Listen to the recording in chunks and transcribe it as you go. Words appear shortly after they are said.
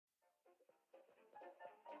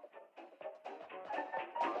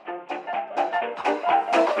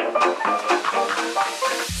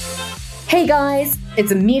Hey guys,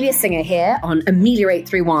 it's Amelia Singer here on Ameliorate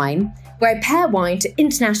Through Wine, where I pair wine to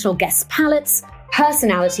international guests' palates,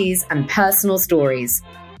 personalities, and personal stories.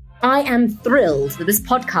 I am thrilled that this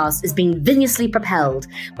podcast is being vigorously propelled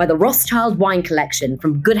by the Rothschild Wine Collection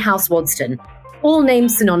from Good House Waddesdon, all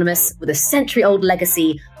names synonymous with a century-old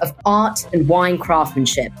legacy of art and wine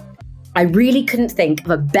craftsmanship. I really couldn't think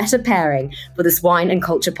of a better pairing for this wine and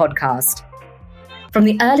culture podcast. From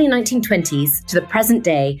the early 1920s to the present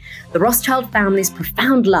day, the Rothschild family's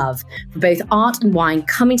profound love for both art and wine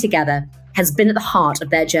coming together has been at the heart of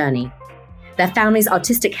their journey. Their family's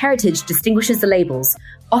artistic heritage distinguishes the labels,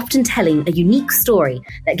 often telling a unique story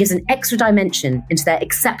that gives an extra dimension into their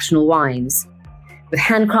exceptional wines. With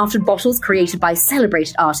handcrafted bottles created by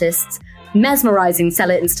celebrated artists, mesmerizing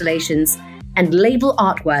cellar installations, and label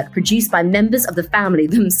artwork produced by members of the family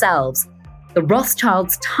themselves, the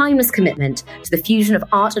Rothschilds' timeless commitment to the fusion of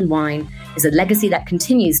art and wine is a legacy that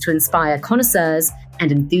continues to inspire connoisseurs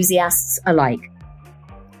and enthusiasts alike.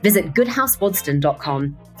 Visit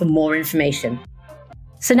goodhousewaddesdon.com for more information.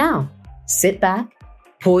 So now, sit back,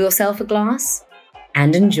 pour yourself a glass,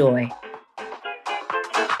 and enjoy.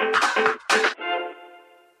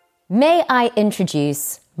 May I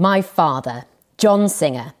introduce my father, John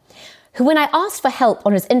Singer, who, when I asked for help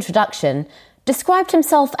on his introduction, described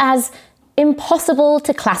himself as impossible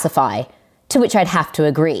to classify, to which I'd have to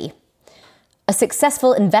agree. A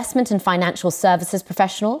successful investment and financial services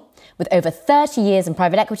professional with over 30 years in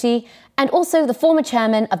private equity, and also the former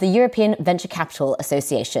chairman of the European Venture Capital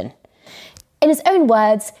Association. In his own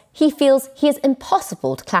words, he feels he is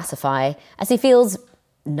impossible to classify, as he feels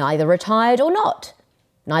neither retired or not,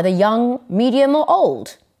 neither young, medium or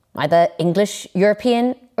old, neither English,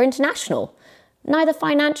 European or international, neither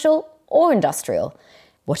financial or industrial.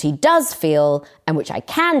 What he does feel, and which I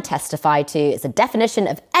can testify to, is a definition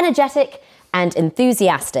of energetic and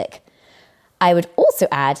enthusiastic. I would also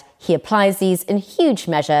add he applies these in huge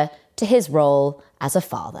measure to his role as a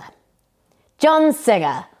father. John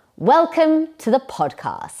Singer, welcome to the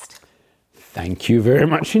podcast. Thank you very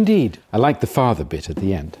much indeed. I like the father bit at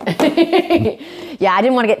the end. Yeah, I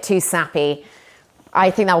didn't want to get too sappy.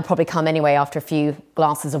 I think that will probably come anyway after a few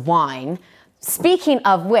glasses of wine. Speaking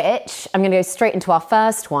of which, I'm going to go straight into our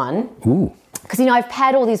first one. Ooh. Because, I've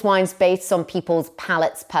paired all these wines based on people's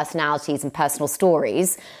palates, personalities, and personal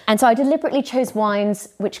stories. And so I deliberately chose wines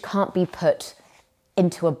which can't be put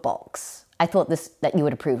into a box. I thought that you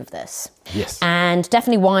would approve of this. Yes. And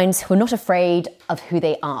definitely wines who are not afraid of who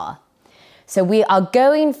they are. So we are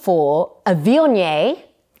going for a Viognier,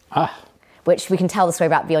 which we can tell the story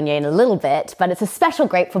about Viognier in a little bit, but it's a special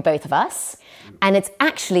grape for both of us. And it's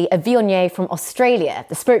actually a Viognier from Australia.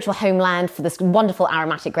 The spiritual homeland for this wonderful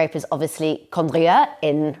aromatic grape is obviously Condrieu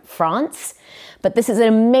in France. But this is an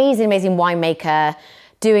amazing, amazing winemaker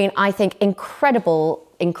doing, I think, incredible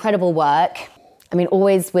work. I mean,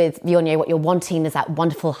 always with Viognier, what you're wanting is that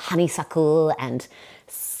wonderful honeysuckle and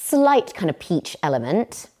slight kind of peach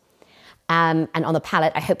element. And on the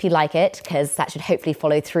palate, I hope you like it, because that should hopefully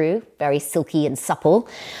follow through. Very silky and supple.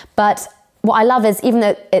 But what I love is, even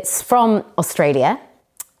though it's from Australia,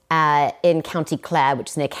 in County Clare,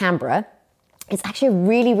 which is near Canberra, it's actually a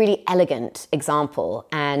really, really elegant example.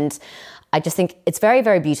 And I just think it's very,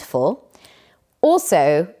 very beautiful.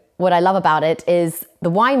 Also, what I love about it is the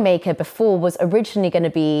winemaker before was originally going to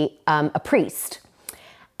be a priest.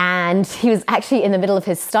 And he was actually in the middle of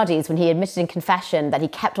his studies when he admitted in confession that he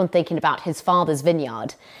kept on thinking about his father's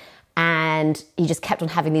vineyard. And he just kept on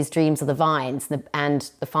having these dreams of the vines. And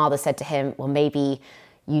the father said to him, well, maybe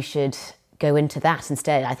you should go into that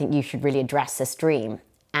instead. I think you should really address this dream.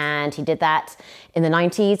 And he did that in the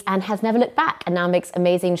 90s and has never looked back, and now makes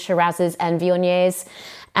amazing Shirazes and Viogniers.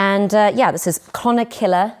 And this is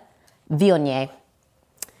Clonakilla Viognier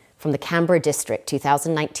from the Canberra district,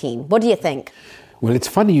 2019. What do you think? Well, it's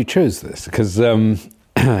funny you chose this, because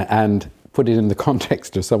and put it in the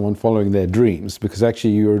context of someone following their dreams, because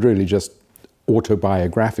actually you were really just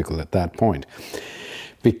autobiographical at that point.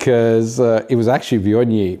 Because it was actually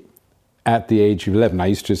Viognier at the age of 11. I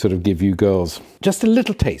used to sort of give you girls just a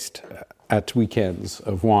little taste at weekends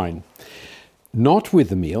of wine. Not with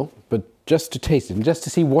the meal, but just to taste it and just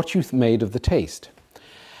to see what you made of the taste.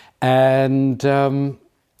 And I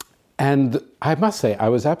must say, I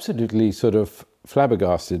was absolutely sort of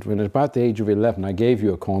flabbergasted when at about the age of 11, I gave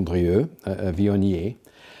you a Condrieu, a Viognier,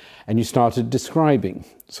 and you started describing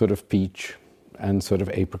sort of peach and sort of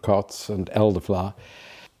apricots and elderflower.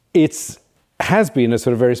 It's has been a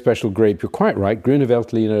sort of very special grape. You're quite right. Grüne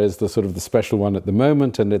Veltliner is the sort of the special one at the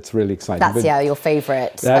moment, and it's really exciting. That's your favourite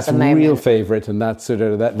at the moment. That's a real favourite, and that's sort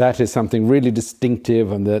of that is something really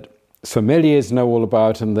distinctive, and that sommeliers know all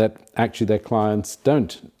about, and that actually their clients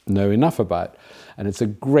don't know enough about. And it's a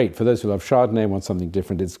great, for those who love Chardonnay and want something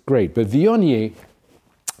different, it's great. But Viognier,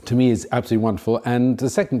 to me, is absolutely wonderful. And the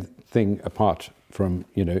second thing, apart from,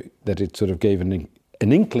 that it sort of gave an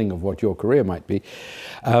inkling of what your career might be,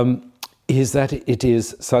 is that it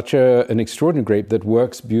is such an extraordinary grape that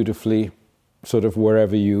works beautifully sort of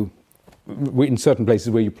wherever in certain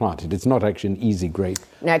places where you plant it. It's not actually an easy grape.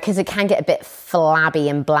 No, because it can get a bit flabby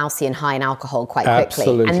and blousy and high in alcohol quite quickly.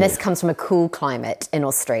 Absolutely. And this comes from a cool climate in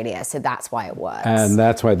Australia, so that's why it works. And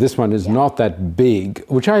that's why this one is not that big,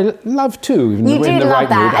 which I love too. You do love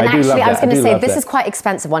that. And actually, I was going to say, this is is quite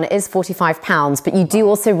expensive one. It is £45, but you do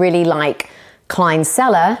also really like Klein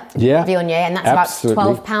Cellar Viognier, and that's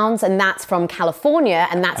about £12, and that's from California,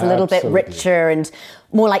 and that's a little bit richer and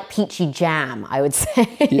more like peachy jam, I would say.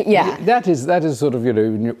 That is sort of,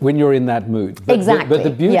 when you're in that mood. Exactly. But the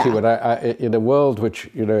beauty, in a world which,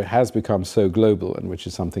 has become so global, and which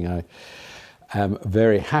is something I am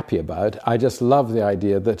very happy about, I just love the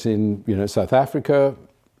idea that in, South Africa,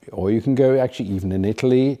 or you can go actually even in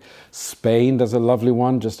Italy, Spain does a lovely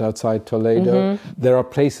one just outside Toledo. Mm-hmm. There are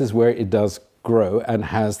places where it does grow and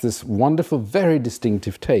has this wonderful, very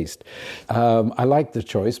distinctive taste. I like the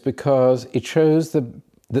choice because it shows that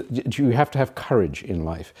you have to have courage in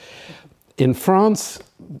life. In France,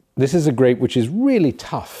 this is a grape which is really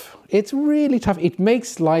tough. It's really tough. It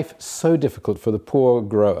makes life so difficult for the poor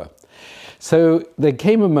grower. So there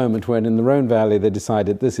came a moment when in the Rhone Valley they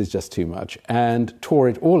decided this is just too much and tore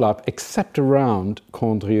it all up except around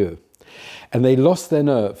Condrieu. And they lost their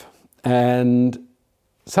nerve. And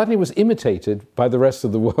suddenly was imitated by the rest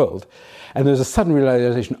of the world. And there was a sudden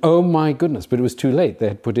realization, oh my goodness, but it was too late. They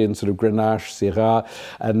had put in sort of Grenache, Syrah,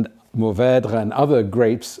 and Mourvèdre and other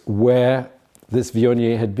grapes where this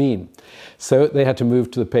Viognier had been. So they had to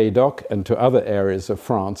move to the Pays d'Oc and to other areas of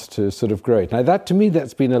France to sort of grow it. Now that, to me,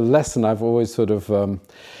 that's been a lesson I've always sort of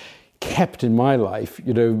kept in my life.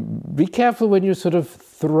 Be careful when you sort of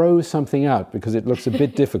throw something out because it looks a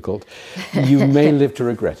bit difficult. You may live to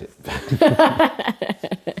regret it.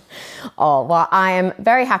 Oh, well, I am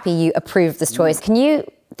very happy you approved this choice. Can you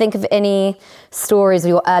think of any stories or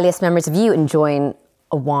your earliest memories of you enjoying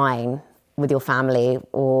a wine with your family?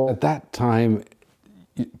 Or at that time,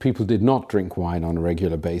 people did not drink wine on a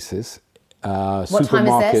regular basis. What time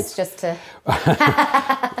is this? Just to...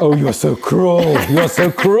 Oh, you're so cruel. You're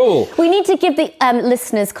so cruel. We need to give the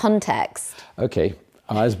listeners context. Okay.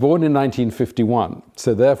 I was born in 1951.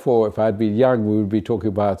 So therefore, if I'd been young, we would be talking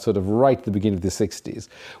about sort of right at the beginning of the 60s.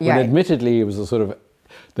 When admittedly, it was a sort of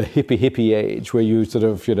the hippie age where you sort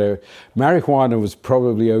of, marijuana was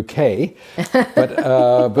probably okay,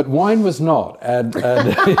 but wine was not. And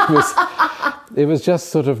it was just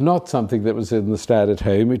sort of not something that was in the stand at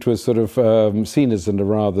home. It was sort of seen as a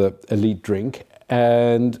rather elite drink.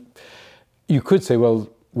 And you could say, well,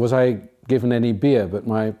 was I given any beer? But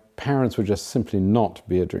my parents were just simply not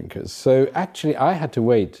beer drinkers. So actually, I had to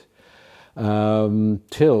wait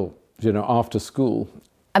till, after school.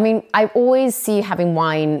 I mean, I always see you having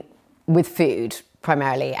wine with food,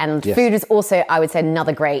 primarily. And food is also, I would say,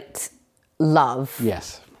 another great love.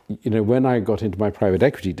 Yes. When I got into my private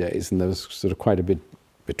equity days, and there was sort of quite a bit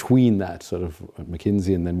between that, sort of at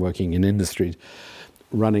McKinsey and then working in industry,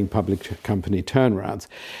 running public company turnarounds.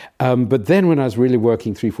 But then when I was really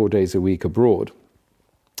working 3-4 days a week abroad,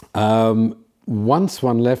 once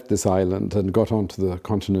one left this island and got onto the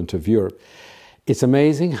continent of Europe, it's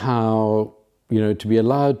amazing how, to be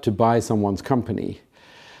allowed to buy someone's company,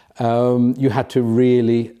 you had to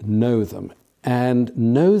really know them. And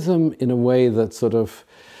know them in a way that sort of,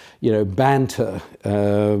 banter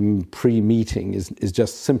pre-meeting is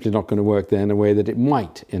just simply not going to work there in a way that it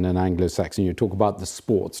might in an Anglo-Saxon. You talk about the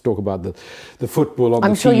sports, talk about the football on the TV.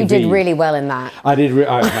 I'm sure you did really well in that. I did.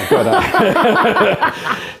 Oh my God.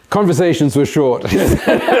 Conversations were short.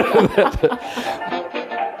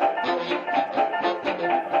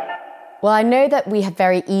 Well, I know that we have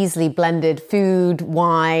very easily blended food,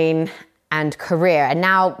 wine, and career. And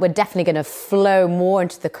now we're definitely going to flow more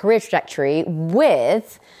into the career trajectory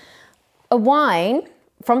with a wine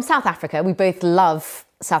from South Africa. We both love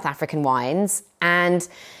South African wines. And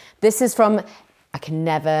this is from, I can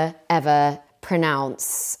never, ever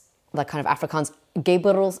pronounce the kind of Afrikaans,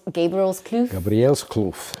 Gabriel's Kloof. Gabriel's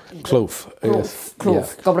Kloof.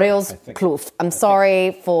 Gabriel's Kloof. I'm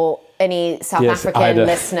sorry for any South African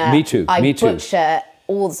listener. Me too. I butcher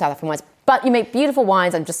all the South African wines. But you make beautiful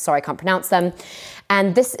wines. I'm just sorry I can't pronounce them.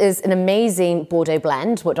 And this is an amazing Bordeaux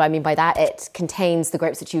blend. What do I mean by that? It contains the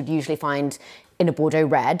grapes that you'd usually find in a Bordeaux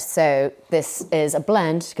red. So this is a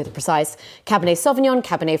blend, to get precise, Cabernet Sauvignon,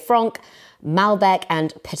 Cabernet Franc, Malbec,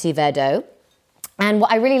 and Petit Verdot. And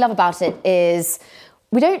what I really love about it is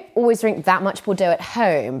we don't always drink that much Bordeaux at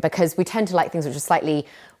home because we tend to like things which are slightly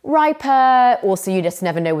riper. Also, you just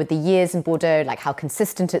never know with the years in Bordeaux, like how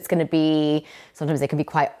consistent it's going to be. Sometimes they can be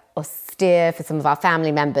quite austere for some of our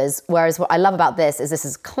family members. Whereas what I love about this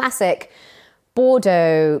is classic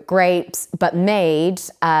Bordeaux grapes, but made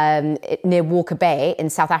near Walker Bay in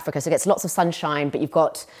South Africa. So it gets lots of sunshine, but you've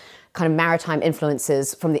got kind of maritime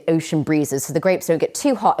influences from the ocean breezes. So the grapes don't get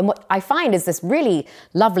too hot. And what I find is this really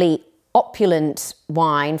lovely opulent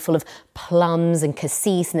wine full of plums and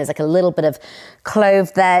cassis, and there's like a little bit of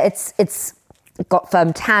clove there. It's got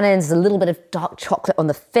firm tannins, there's a little bit of dark chocolate on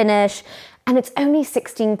the finish, and it's only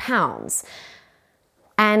 £16.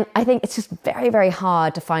 And I think it's just very, very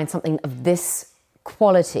hard to find something of this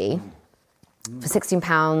quality for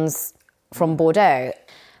 £16 from Bordeaux.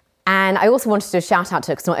 And I also wanted to shout out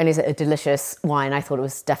to it because not only is it a delicious wine, I thought it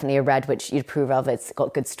was definitely a red, which you'd approve of. It's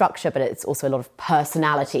got good structure, but it's also a lot of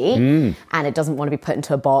personality. And it doesn't want to be put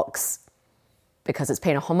into a box because it's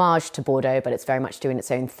paying a homage to Bordeaux, but it's very much doing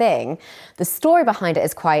its own thing. The story behind it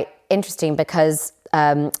is quite interesting because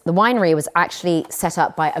the winery was actually set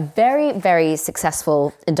up by a very, very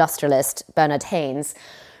successful industrialist, Bernard Haynes,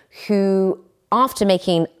 who, after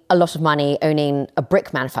making a lot of money owning a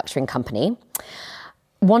brick manufacturing company,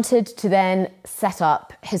 wanted to then set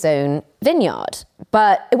up his own vineyard.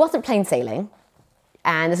 But it wasn't plain sailing.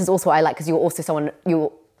 And this is also what I like, because you're also someone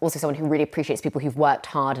who really appreciates people who've worked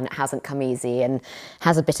hard and it hasn't come easy and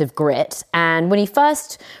has a bit of grit. And when he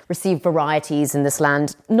first received varieties in this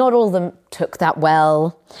land, not all of them took that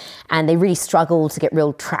well. And they really struggled to get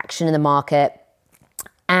real traction in the market.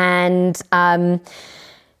 And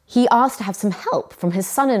he asked to have some help from his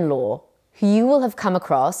son-in-law, who you will have come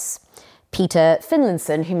across, Peter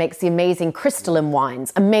Finlayson, who makes the amazing crystalline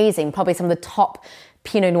wines. Amazing, probably some of the top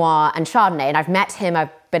Pinot Noir and Chardonnay. And I've met him,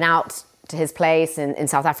 I've been out to his place in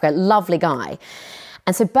South Africa. Lovely guy.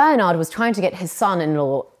 And so Bernard was trying to get his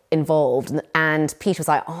son-in-law involved. And Peter was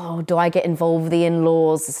like, oh, do I get involved with the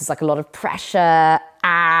in-laws? This is like a lot of pressure.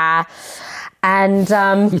 And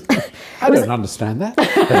I don't understand that.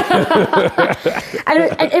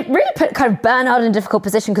 and it really put kind of Bernard in a difficult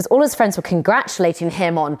position because all his friends were congratulating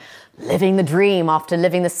him on living the dream after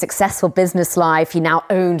living this successful business life. He now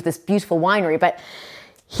owned this beautiful winery, but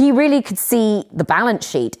he really could see the balance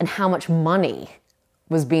sheet and how much money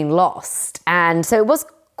was being lost. And so it was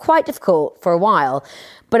quite difficult for a while.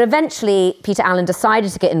 But eventually, Peter Allen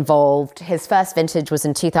decided to get involved. His first vintage was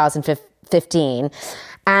in 2015.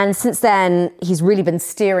 And since then, he's really been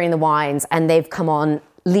steering the wines and they've come on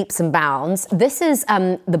leaps and bounds. This is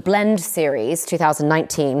the Blend series,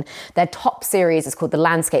 2019. Their top series is called the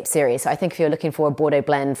Landscape series. So I think if you're looking for a Bordeaux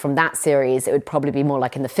blend from that series, it would probably be more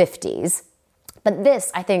like in the 50s. But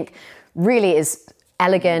this, I think, really is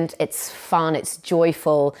elegant, it's fun, it's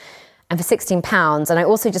joyful. And for £16, and I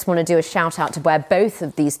also just want to do a shout out to where both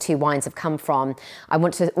of these two wines have come from. I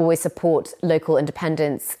want to always support local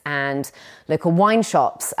independents and local wine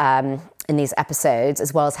shops in these episodes,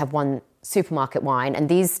 as well as have one supermarket wine. And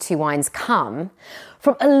these two wines come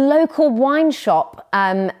from a local wine shop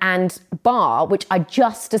and bar, which I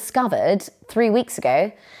just discovered 3 weeks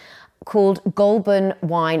ago, called Goulburn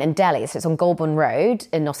Wine and Deli. So it's on Goulburn Road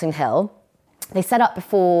in Notting Hill. They set up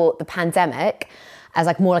before the pandemic as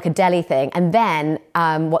like more like a deli thing. And then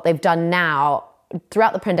what they've done now,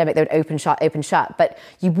 throughout the pandemic, they would open, shut. But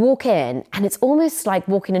you walk in and it's almost like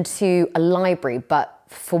walking into a library, but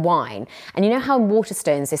for wine. And you know how in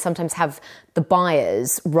Waterstones, they sometimes have the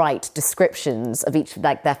buyers write descriptions of each,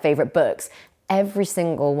 like their favorite books. Every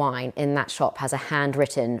single wine in that shop has a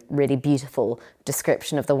handwritten, really beautiful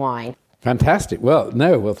description of the wine. Fantastic. Well,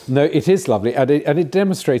 no, it is lovely. And it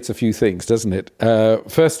demonstrates a few things, doesn't it?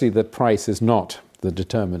 Firstly, that price is not the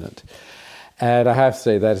determinant. And I have to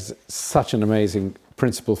say that is such an amazing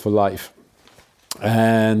principle for life.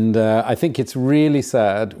 And I think it's really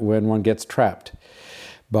sad when one gets trapped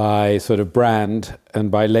by sort of brand and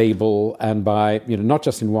by label and by, not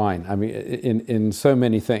just in wine. I mean, in so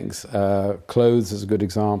many things. Clothes is a good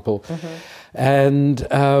example. Mm-hmm. And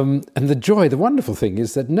the joy, the wonderful thing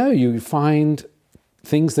is that, you find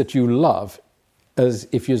things that you love as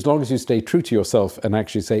long as you stay true to yourself and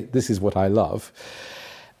actually say, this is what I love,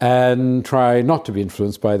 and try not to be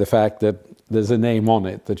influenced by the fact that there's a name on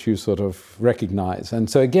it that you sort of recognize. And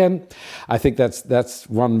so again, I think that's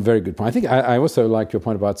one very good point. I think I also like your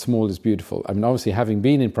point about small is beautiful. I mean, obviously, having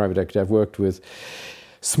been in private equity, I've worked with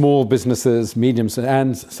small businesses, mediums,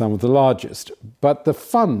 and some of the largest. But the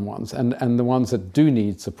fun ones and the ones that do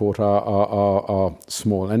need support are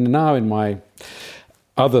small. And now in my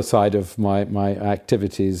other side of my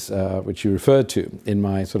activities, which you referred to, in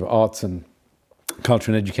my sort of arts and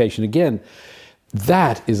culture and education, again,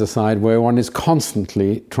 that is a side where one is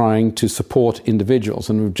constantly trying to support individuals.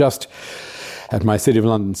 And we've just, at my City of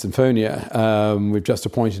London Symphonia, we've just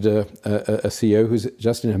appointed a CEO who's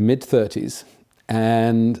just in her mid-30s,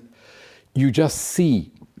 and you just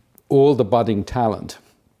see all the budding talent.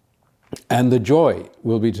 And the joy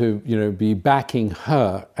will be to, be backing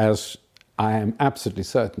her, as I am absolutely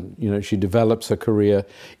certain, she develops her career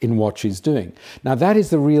in what she's doing. Now, that is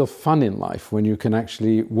the real fun in life, when you can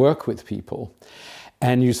actually work with people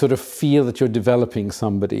and you sort of feel that you're developing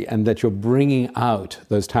somebody and that you're bringing out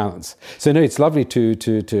those talents. So, no, it's lovely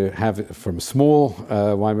to have, from a small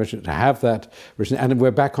wine merchant, to have that. And we're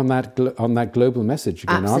back on that global message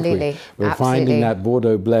again, Absolutely. aren't we? We're Absolutely. finding that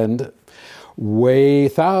Bordeaux blend way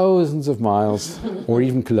thousands of miles or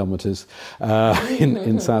even kilometers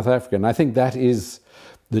in South Africa. And I think that is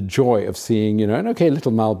the joy of seeing, and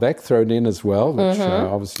little Malbec thrown in as well, which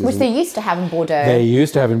obviously... Which they used to have in Bordeaux. They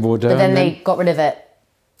used to have in Bordeaux. But then they got rid of it.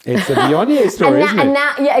 It's a Viognier story, isn't it? And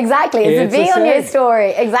now, yeah, exactly. It's a Viognier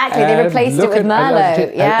story. Exactly. They replaced it with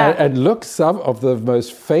Merlot. And look, some of the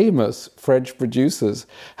most famous French producers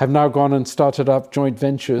have now gone and started up joint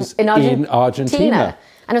ventures in Argentina.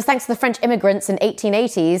 And it was thanks to the French immigrants in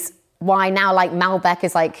 1880s why now Malbec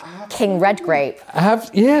is like King Red Grape.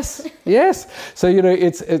 Yes. So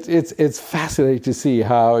it's fascinating to see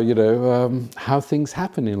how things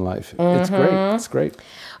happen in life. It's great.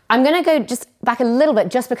 I'm going to go just back a little bit,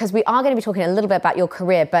 just because we are going to be talking a little bit about your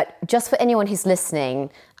career, but just for anyone who's listening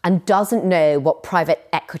and doesn't know what private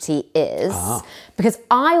equity is, because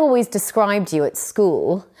I always described you at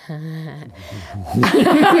school.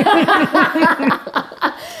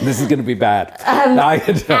 This is going to be bad.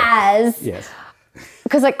 As yes.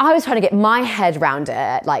 Because I was trying to get my head around it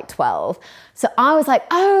at 12. So I was like,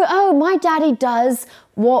 oh, my daddy does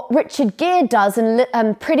what Richard Gere does in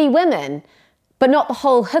Pretty Women, but not the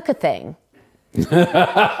whole hooker thing.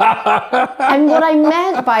 And what I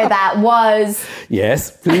meant by that was...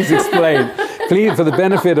 Yes, please explain. Please, for the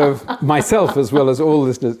benefit of myself as well as all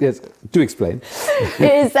listeners, yes, do explain.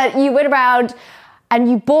 Is that you went around and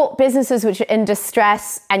you bought businesses which are in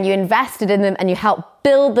distress and you invested in them and you helped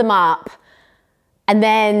build them up. And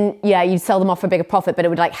then, you'd sell them off for a bigger profit, but it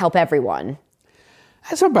would help everyone.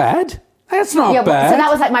 That's not bad. That's not bad. So that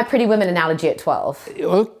was my Pretty Women analogy at 12.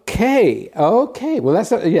 Okay. Well,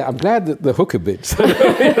 I'm glad that the hooker bit.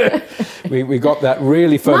 we got that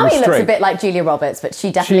really firm Mummy straight. looks a bit like Julia Roberts, but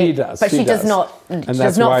she definitely... She does. But she does not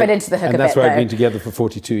fit into the hooker bit, And that's why we've been together for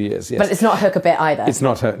 42 years, yes. But it's not hooker bit either. It's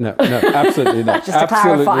not her. No, absolutely not. Just to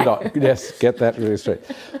clarify. Not. Yes, get that really straight.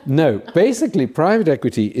 No, basically, private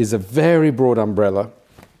equity is a very broad umbrella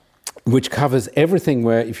which covers everything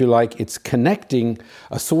where, if you like, it's connecting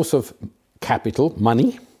a source of capital,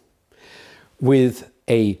 money, with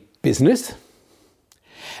a business,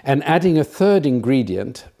 and adding a third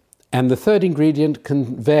ingredient, and the third ingredient can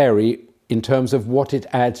vary in terms of what it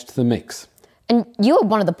adds to the mix. And you were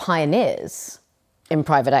one of the pioneers in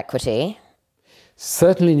private equity.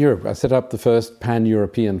 Certainly in Europe. I set up the first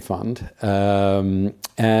pan-European fund and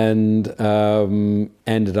ended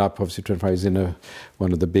up, obviously, 25 years in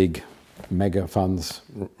one of the big mega funds,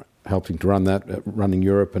 helping to run that, running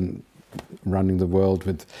Europe and running the world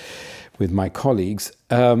with my colleagues.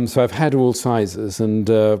 So I've had all sizes. And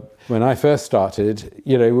when I first started,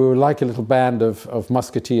 we were like a little band of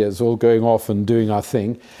musketeers all going off and doing our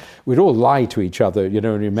thing. We'd all lie to each other,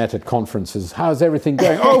 when we met at conferences. How's everything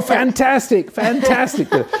going? Oh, fantastic.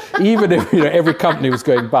 Even if every company was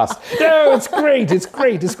going bust. No, it's great. It's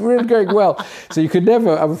really going well. So you could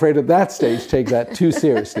never, I'm afraid, at that stage, take that too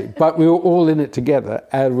seriously. But we were all in it together,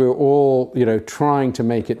 and we were all, trying to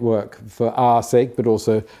make it work for our sake, but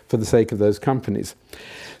also for the sake of those companies.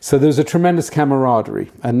 So there was a tremendous camaraderie,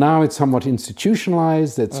 and now it's somewhat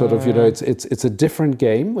institutionalized. It's sort of, it's a different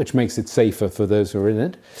game, which makes it safer for those who are in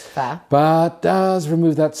it. Fair. But does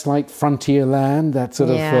remove that slight frontier land, that sort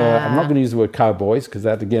of, I'm not going to use the word cowboys, because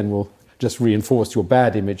that again will just reinforce your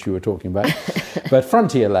bad image you were talking about. But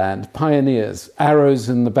frontier land, pioneers, arrows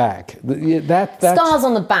in the back. That Stars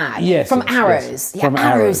on the back. Yes. From arrows. Yes. Yeah, From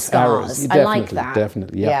arrows, scars. Definitely, I like that.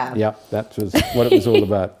 Definitely. Yeah. That was what it was all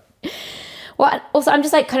about. Well, also, I'm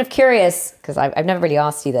just kind of curious, because I've never really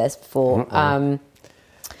asked you this before.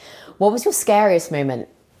 What was your scariest moment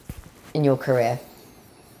in your career?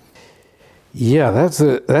 Yeah,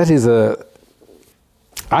 that is a,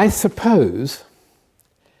 I suppose,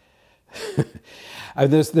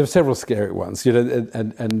 There are several scary ones,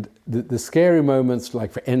 and the scary moments,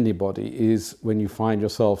 like for anybody, is when you find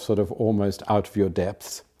yourself sort of almost out of your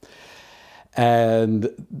depths.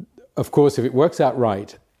 And of course, if it works out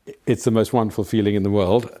right, it's the most wonderful feeling in the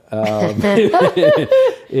world.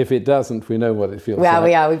 If it doesn't, we know what it feels like.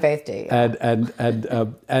 Well, we both do.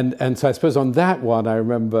 And so I suppose on that one, I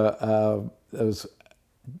remember it was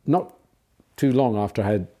not too long after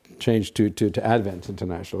I had changed to Advent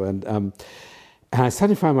International, and I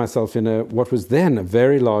suddenly found myself in what was then a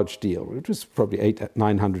very large deal. It was probably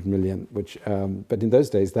 900 million, but in those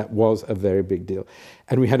days that was a very big deal.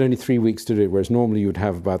 And we had only 3 weeks to do it, whereas normally you'd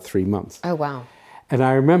have about 3 months. Oh, wow. And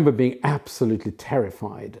I remember being absolutely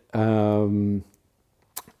terrified. And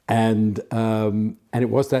it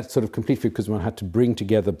was that sort of complete because one had to bring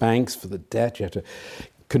together banks for the debt. You had to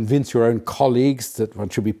convince your own colleagues that one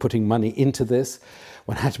should be putting money into this.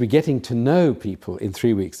 One had to be getting to know people in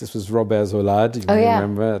 3 weeks. This was Robert Zollade, you may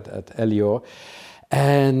remember, at Elior,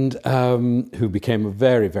 and who became a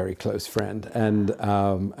very, very close friend and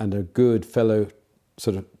a good fellow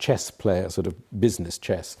sort of chess player, sort of business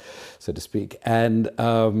chess, so to speak. And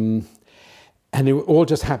it all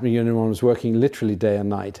just happened, one was working literally day and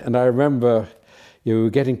night. And I remember we were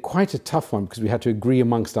getting quite a tough one because we had to agree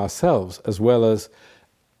amongst ourselves as well as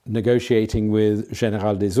negotiating with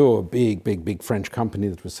Général des Eaux, a big French company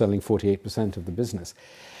that was selling 48% of the business.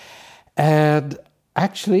 And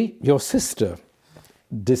actually, your sister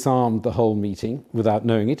disarmed the whole meeting without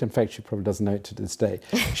knowing it. In fact, she probably doesn't know it to this day.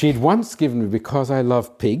 She had once given me, because I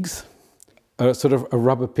love pigs, a sort of a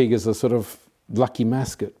rubber pig as a sort of lucky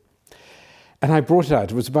mascot. And I brought it out.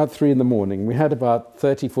 It was about 3 a.m. We had about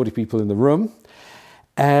 30, 40 people in the room.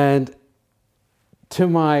 And to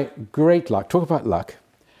my great luck, talk about luck,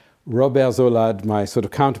 Robert Zollade, my sort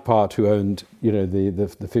of counterpart who owned, the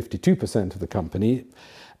 52% of the company,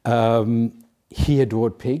 he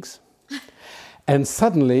adored pigs. And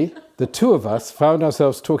suddenly, the two of us found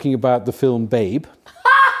ourselves talking about the film Babe.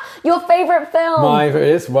 Your favourite film?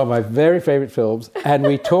 It's one of my very favourite films. And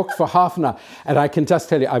we talked for half an hour. And I can just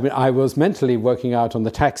tell you, I was mentally working out on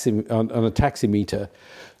the taxi on a taximeter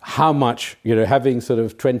how much, having sort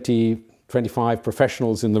of 25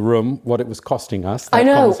 professionals in the room, what it was costing us. I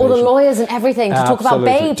know, all the lawyers and everything to talk about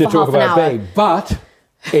Babe for half an hour. Babe. But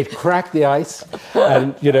it cracked the ice,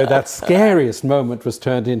 and that scariest moment was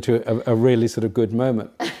turned into a really sort of good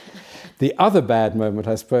moment. The other bad moment,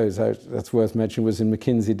 I suppose, that's worth mentioning, was in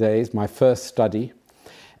McKinsey days, my first study,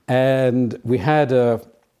 and we had a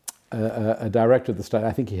director of the study.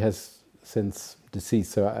 I think he has since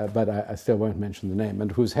deceased, but I still won't mention the name,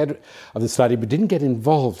 and who was head of the study, but didn't get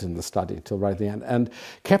involved in the study till right at the end, and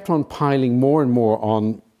kept on piling more and more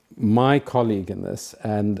on my colleague in this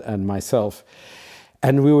and myself.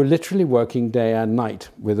 And we were literally working day and night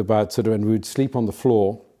with and we would sleep on the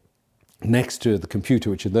floor next to the computer,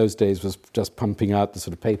 which in those days was just pumping out the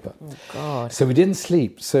sort of paper. Oh, God. So we didn't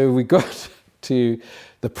sleep. So we got to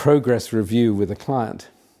the progress review with a client.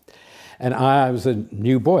 And I was a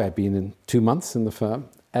new boy. I'd been in 2 months in the firm.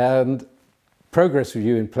 And progress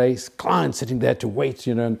review in place, client sitting there to wait,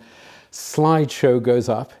 and slideshow goes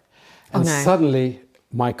up. And suddenly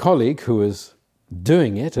my colleague, who was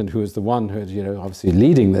doing it and who was the one who had, obviously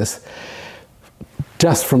leading this,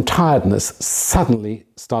 just from tiredness, suddenly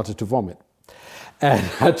started to vomit. And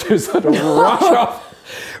had to sort of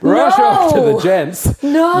rush off to the gents,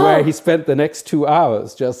 where he spent the next 2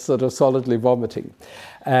 hours just sort of solidly vomiting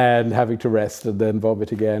and having to rest and then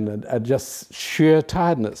vomit again and just sheer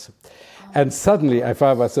tiredness. And suddenly I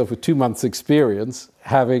found myself with 2 months' experience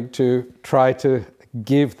having to try to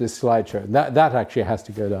give this slideshow. That actually has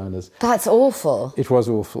to go down as... That's awful. It was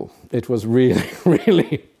awful. It was really,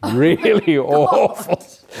 really, really awful.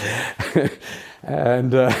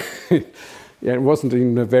 And it wasn't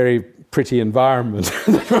in a very pretty environment.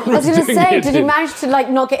 I was going to say, did you manage to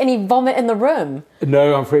not get any vomit in the room?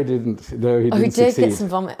 No, I'm afraid he didn't. No, he didn't succeed. Succeed. Get some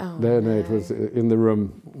vomit. Oh, no, it was in the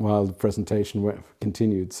room while the presentation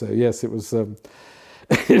continued. So yes, it was.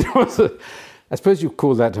 It was. I suppose you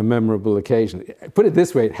call that a memorable occasion. Put it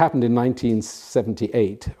this way: it happened in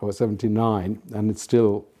 1978 or 79, and it's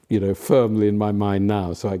still, firmly in my mind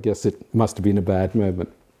now. So I guess it must have been a bad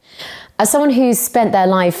moment. As someone who's spent their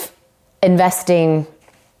life investing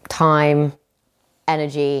time,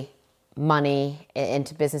 energy, money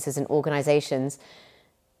into businesses and organizations,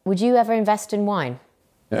 would you ever invest in wine?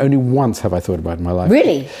 Only once have I thought about it in my life.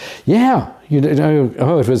 Really? Yeah.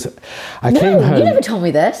 It was... I came home... You never told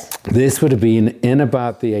me this. This would have been in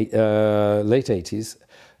about the late 80s,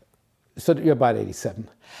 so about 87.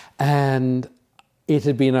 And it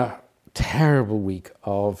had been a terrible week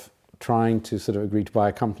of trying to sort of agree to buy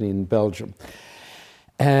a company in Belgium.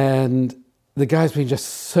 And the guy's been just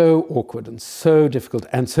so awkward and so difficult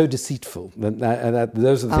and so deceitful.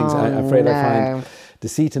 Those are the things I'm afraid I find.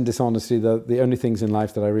 Deceit and dishonesty, the only things in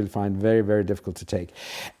life that I really find very, very difficult to take.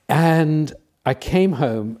 And I came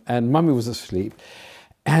home and Mummy was asleep.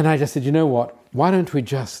 And I just said, you know what? Why don't we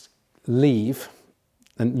just leave?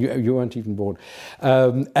 And you weren't even born.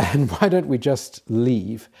 And why don't we just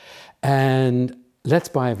leave and let's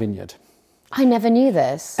buy a vineyard? I never knew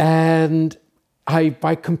this. And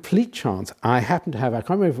by complete chance, I happened to have, I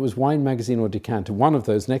can't remember if it was Wine Magazine or Decanter, one of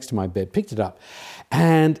those next to my bed, picked it up.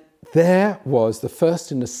 And there was the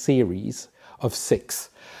first in a series of 6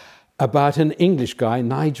 about an English guy,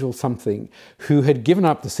 Nigel something, who had given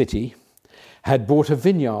up the city, had bought a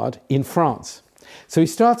vineyard in France. So he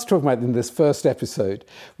starts talking about in this first episode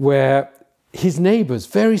where his neighbours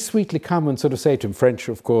very sweetly come and sort of say to him, French,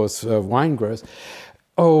 of course, wine growers,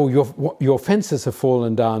 oh, your fences have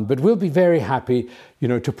fallen down, but we'll be very happy,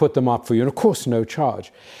 to put them up for you. And of course, no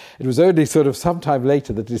charge. It was only sort of sometime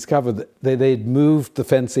later that he discovered that they'd moved the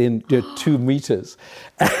fence in 2 meters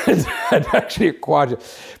and actually acquired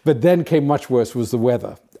it. But then came much worse was the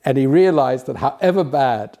weather. And he realized that however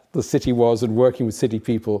bad the city was and working with city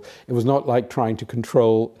people, it was not like trying to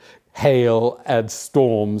control hail and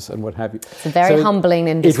storms and what have you. It's a very humbling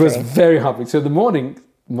industry. It was very humbling. So in the morning,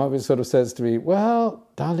 Mother sort of says to me, well,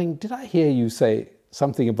 darling, did I hear you say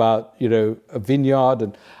something about, a vineyard?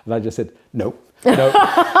 And I just said, no. No,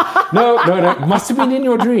 must have been in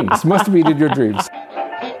your dreams.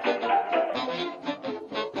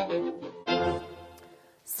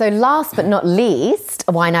 So last but not least,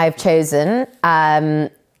 a wine I've chosen,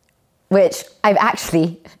 which I've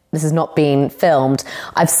actually, this has not been filmed,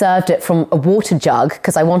 I've served it from a water jug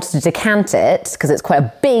because I wanted to decant it because it's quite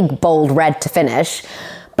a big, bold red to finish,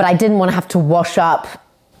 but I didn't want to have to wash up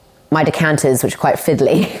my decanters, which are quite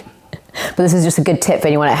fiddly. But this is just a good tip for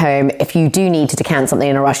anyone at home. If you do need to decant something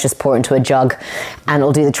in a rush, just pour it into a jug and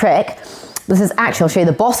it'll do the trick. This is actually, I'll show you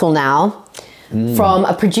the bottle now, from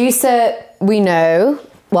a producer we know.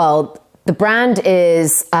 Well, the brand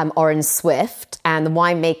is Oren Swift and the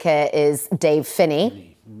winemaker is Dave Phinney.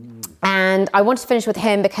 And I wanted to finish with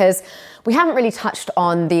him because we haven't really touched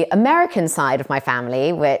on the American side of my family,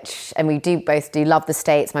 and we both love the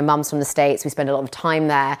States. My mum's from the States. We spend a lot of time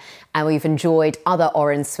there and we've enjoyed other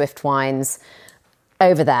Oren Swift wines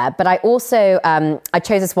over there. But I also, I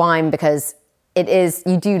chose this wine because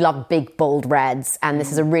you do love big, bold reds. And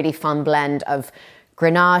this is a really fun blend of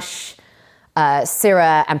Grenache,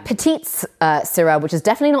 Syrah and Petite Syrah, which is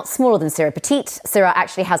definitely not smaller than Syrah. Petite Syrah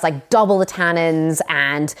actually has like double the tannins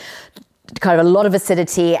and kind of a lot of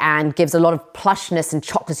acidity and gives a lot of plushness and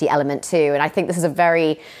chocolatey element too. And I think this is a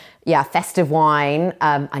very, festive wine.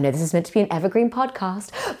 I know this is meant to be an evergreen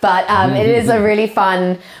podcast, but it is a really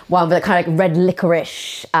fun one with kind of like red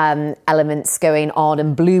licorice elements going on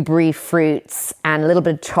and blueberry fruits and a little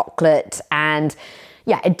bit of chocolate. And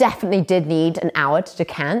it definitely did need an hour to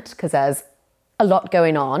decant because there's a lot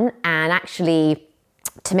going on. And actually,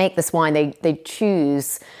 to make this wine, they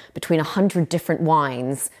choose between 100 different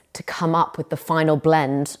wines to come up with the final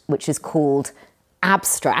blend, which is called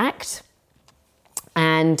Abstract.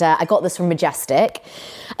 And I got this from Majestic.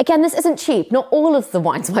 Again, this isn't cheap. Not all of the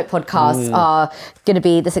wines on my podcast are going to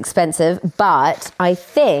be this expensive, but I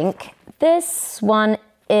think this one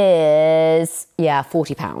is,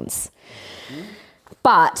 £40.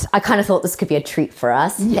 But I kind of thought this could be a treat for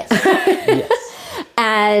us. Yes. Yes.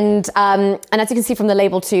 And as you can see from the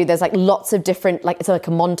label too, there's like lots of different, it's like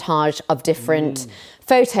a montage of different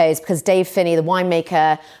photos because Dave Phinney, the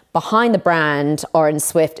winemaker behind the brand Oren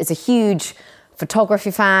Swift, is a huge photography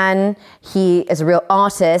fan. He is a real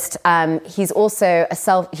artist. He's also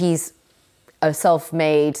he's a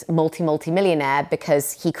self-made multi-millionaire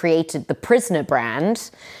because he created the Prisoner brand,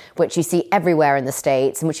 which you see everywhere in the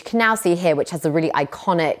States and which you can now see here, which has a really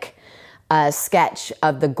iconic sketch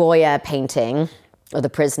of the Goya painting of the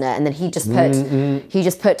Prisoner, and then he just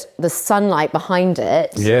put the sunlight behind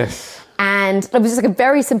it. Yes. And it was just like a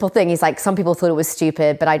very simple thing. He's like, some people thought it was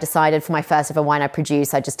stupid, but I decided for my first ever wine I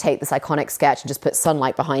produced, I'd just take this iconic sketch and just put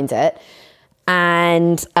sunlight behind it.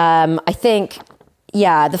 And I think,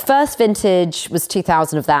 the first vintage was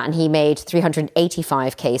 2000 of that, and he made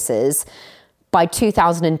 385 cases. By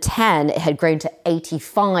 2010, it had grown to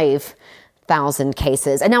 85,000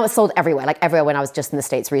 cases. And now it's sold everywhere, like everywhere. When I was just in the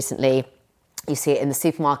States recently, you see it in the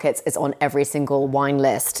supermarkets. It's on every single wine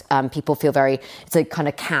list. People feel it's a kind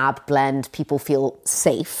of cab blend. People feel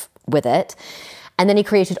safe with it. And then he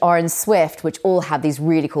created Oren Swift, which all have these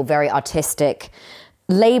really cool, very artistic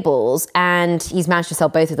labels. And he's managed to sell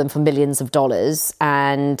both of them for millions of dollars.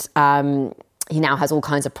 And He now has all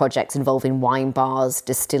kinds of projects involving wine bars,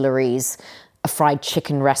 distilleries, a fried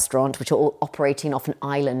chicken restaurant, which are all operating off an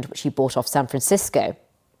island which he bought off San Francisco.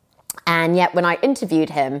 And yet when I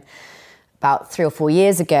interviewed him about 3 or 4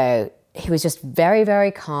 years ago, he was just very,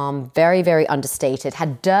 very calm, very, very understated,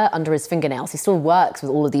 had dirt under his fingernails. He still works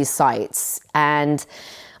with all of these sites. And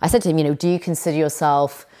I said to him, do you consider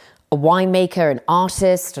yourself a winemaker, an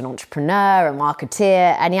artist, an entrepreneur, a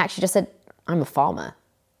marketeer? And he actually just said, I'm a farmer.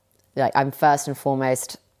 Like, I'm first and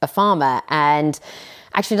foremost a farmer. And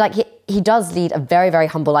actually, like, he does lead a very, very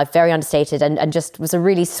humble life, very understated, and just was a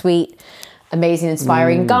really sweet, amazing,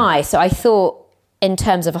 inspiring guy. So I thought, in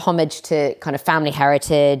terms of a homage to kind of family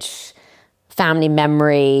heritage, family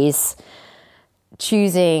memories,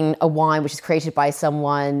 choosing a wine which is created by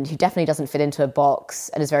someone who definitely doesn't fit into a box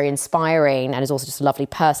and is very inspiring and is also just a lovely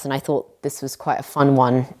person, I thought this was quite a fun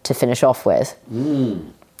one to finish off with.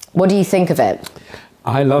 What do you think of it?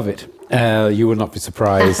 I love it. You will not be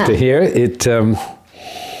surprised to hear it.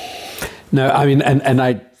 No, I mean, and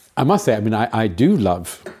I must say, I mean, I do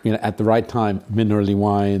love, at the right time, minerally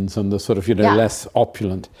wines and the sort of, less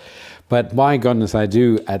opulent. But my goodness, I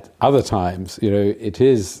do at other times, it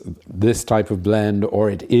is this type of blend, or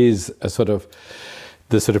it is the sort of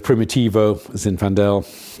Primitivo, Zinfandel,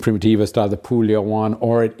 Primitivo style, the Puglia one,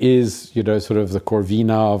 or it is, sort of the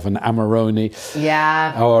Corvina of an Amarone.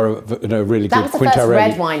 Yeah. Or, really that good Quintarelli. That was the first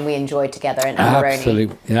red wine we enjoyed together in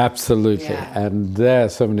Amarone. Absolutely. Yeah. And there are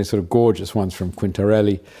so many sort of gorgeous ones from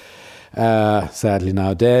Quintarelli, sadly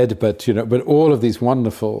now dead, but all of these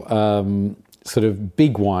wonderful sort of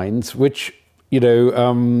big wines, which, we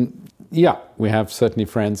have certainly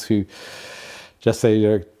friends who just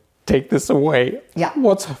say, take this away. Yeah.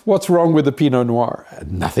 What's wrong with the Pinot Noir?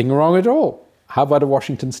 Nothing wrong at all. How about a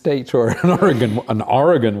Washington State or an Oregon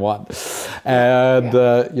one? And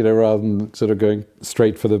rather than sort of going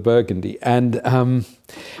straight for the Burgundy. And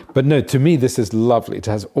but no, to me this is lovely. It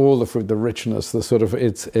has all the fruit, the richness, the sort of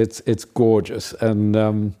it's gorgeous. And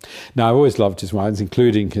now I've always loved his wines,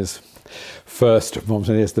 including his first,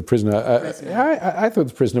 The Prisoner. I thought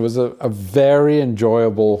The Prisoner was a very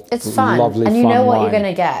enjoyable, it's fun, lovely, and you fun know what wine. You're going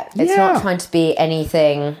to get. It's not trying to be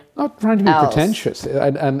anything. Not trying to be else. pretentious,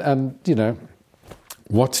 and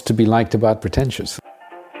what's to be liked about pretentious?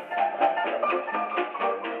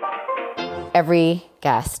 Every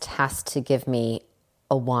guest has to give me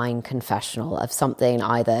a wine confessional of something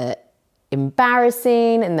either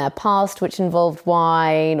embarrassing in their past which involved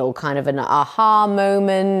wine, or kind of an aha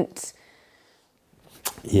moment.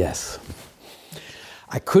 Yes.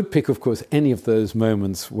 I could pick, of course, any of those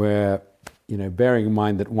moments where, bearing in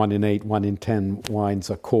mind that 1 in 8, 1 in 10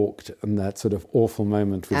 wines are corked, and that sort of awful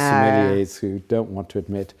moment with sommeliers who don't want to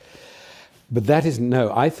admit. But that is,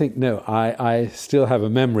 I still have a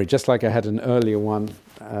memory, just like I had an earlier one,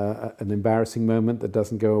 an embarrassing moment that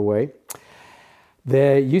doesn't go away.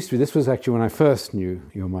 There used to be, this was actually when I first knew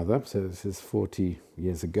your mother, so this is 40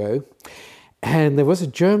 years ago, and there was a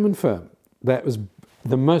German firm that was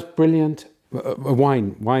the most brilliant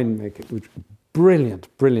winemaker,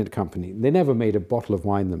 brilliant company. They never made a bottle of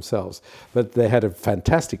wine themselves, but they had a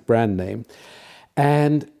fantastic brand name.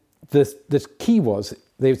 And the key was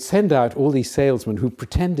they would send out all these salesmen who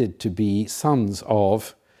pretended to be sons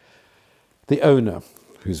of the owner,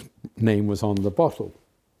 whose name was on the bottle.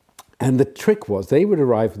 And the trick was they would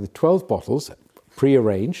arrive with the 12 bottles,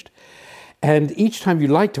 pre-arranged, and each time you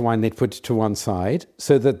liked a wine, they'd put it to one side,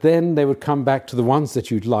 so that then they would come back to the ones that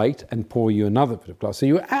you'd liked and pour you another bit of glass. So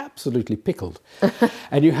you were absolutely pickled.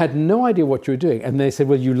 And you had no idea what you were doing. And they said,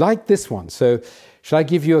 well, you like this one, so shall I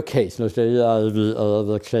give you a case? And I said, yeah,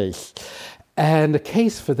 the case. And the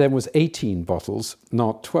case for them was 18 bottles,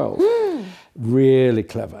 not 12. Really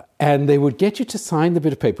clever. And they would get you to sign the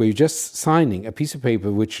bit of paper. You're just signing a piece of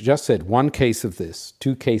paper which just said 1 case of this,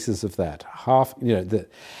 2 cases of that, half,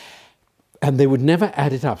 and they would never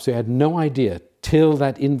add it up. So you had no idea till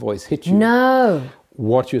that invoice hit you. No.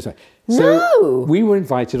 What you were saying. So we were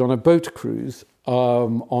invited on a boat cruise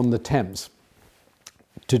on the Thames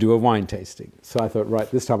to do a wine tasting. So I thought, right,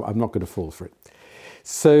 this time I'm not going to fall for it.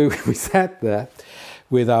 So we sat there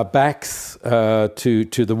with our backs to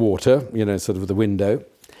the water, sort of the window.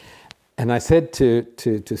 And I said to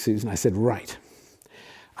Susan, I said, right,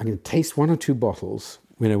 I'm going to taste 1 or 2 bottles,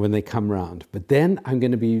 when they come round. But then I'm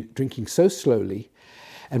going to be drinking so slowly.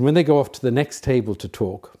 And when they go off to the next table to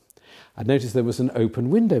talk, I noticed there was an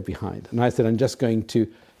open window behind. And I said, I'm just going to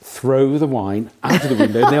throw the wine out of the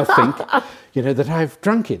window and they'll think, that I've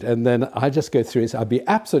drunk it. And then I just go through it. So I'll be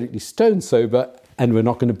absolutely stone sober and we're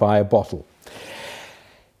not going to buy a bottle.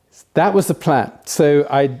 That was the plan. So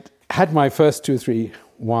I had my first 2 or 3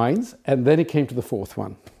 wines, and then it came to the 4th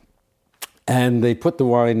one. And they put the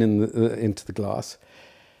wine into the glass,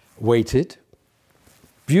 waited.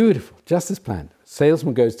 Beautiful, just as planned.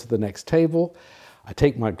 Salesman goes to the next table. I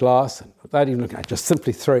take my glass, and without even looking, I just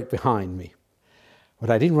simply throw it behind me. What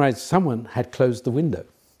I didn't realize, someone had closed the window.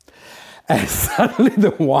 And suddenly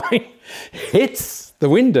the wine hits the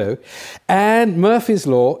window, and Murphy's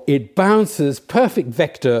Law, it bounces, perfect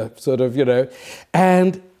vector, sort of,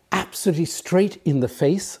 and absolutely straight in the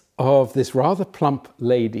face of this rather plump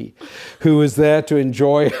lady who was there to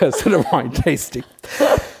enjoy her sort of wine tasting.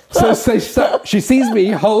 So she sees me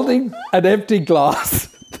holding an empty glass.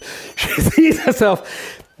 She sees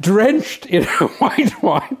herself drenched in white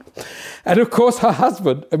wine. And of course, her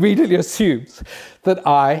husband immediately assumes that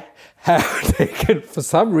I have taken, for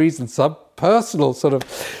some reason, some personal sort of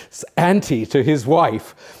ante to his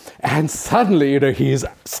wife. And suddenly, he is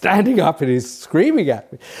standing up and he's screaming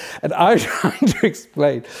at me. And I'm trying to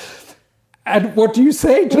explain. And what do you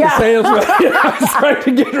say to the salesman? I was trying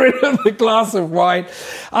to get rid of the glass of wine.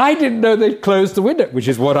 I didn't know they'd closed the window, which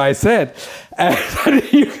is what I said. And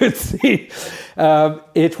you could see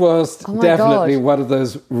it was definitely one of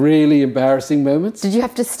those really embarrassing moments. Did you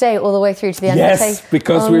have to stay all the way through to the end of the Yes,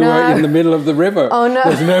 because we were in the middle of the river. Oh, no.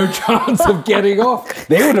 There's no chance of getting off.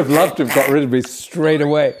 They would have loved to have got rid of me straight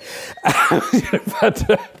away.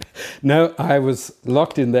 But no, I was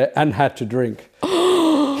locked in there and had to drink.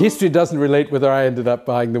 History doesn't relate whether I ended up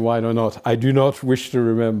buying the wine or not. I do not wish to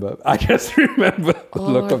remember. I just remember the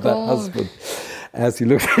look of that husband as he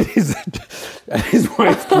looked at his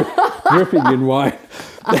wife dripping in wine,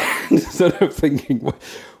 and sort of thinking,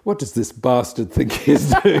 what does this bastard think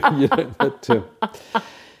he's doing?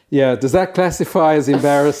 Yeah, does that classify as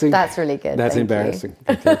embarrassing? That's really good. That's Thank embarrassing.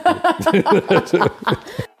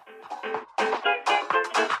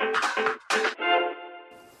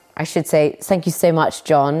 I should say thank you so much,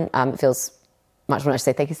 John. It feels much more nice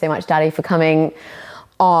to say thank you so much, Daddy, for coming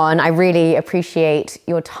on. I really appreciate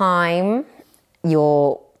your time,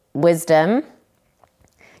 your wisdom,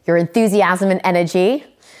 your enthusiasm and energy.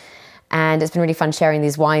 And it's been really fun sharing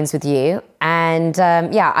these wines with you. And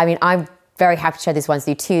I'm very happy to share these wines with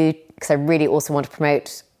you too, because I really also want to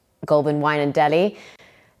promote Goulburn Wine and Deli.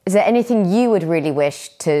 Is there anything you would really wish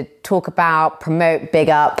to talk about, promote, big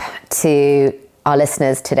up to our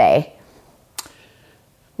listeners today?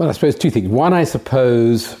 Well, I suppose two things. One, I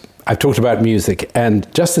suppose I've talked about music,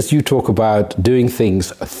 and just as you talk about doing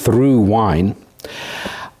things through wine,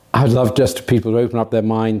 I'd love just people to open up their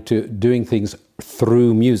mind to doing things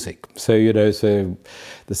through music. So, so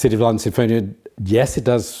the City of London Sinfonia, yes, it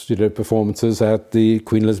does, performances at the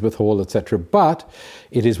Queen Elizabeth Hall, etc., but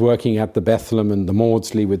it is working at the Bethlem and the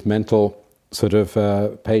Maudsley with mental sort of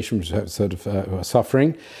patients who are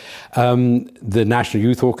suffering. The National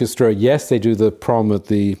Youth Orchestra, yes, they do the prom at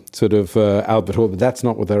the sort of Albert Hall, but that's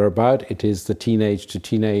not what they're about. It is the teenage to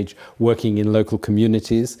teenage working in local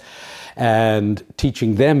communities and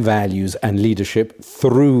teaching them values and leadership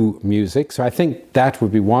through music. So I think that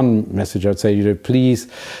would be one message I'd say, please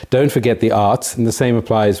don't forget the arts, and the same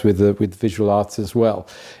applies with visual arts as well.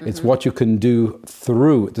 Mm-hmm. It's what you can do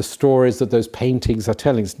through the stories that those paintings are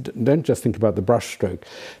telling. Don't just think about the brushstroke.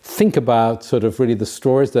 Think about sort of really the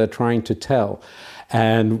stories they're trying to tell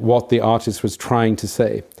and what the artist was trying to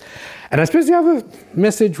say. And I suppose the other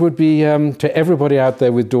message would be to everybody out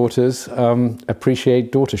there with daughters,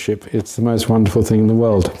 appreciate daughtership. It's the most wonderful thing in the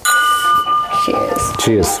world. Cheers.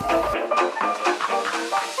 Cheers.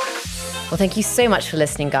 Well, thank you so much for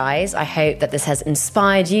listening, guys. I hope that this has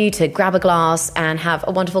inspired you to grab a glass and have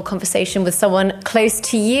a wonderful conversation with someone close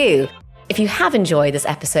to you. If you have enjoyed this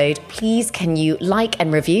episode, please can you like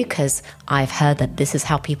and review, because I've heard that this is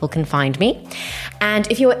how people can find me. And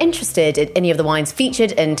if you're interested in any of the wines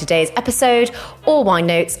featured in today's episode, all wine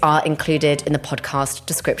notes are included in the podcast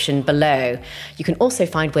description below. You can also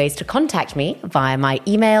find ways to contact me via my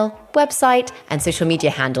email, website, and social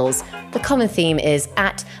media handles. The common theme is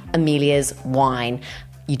 @Amelia's Wine.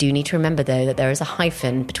 You do need to remember, though, that there is a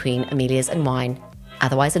hyphen between Amelia's and wine.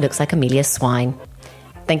 Otherwise, it looks like Amelia's Swine.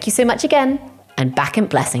 Thank you so much again, and back in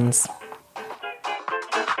blessings.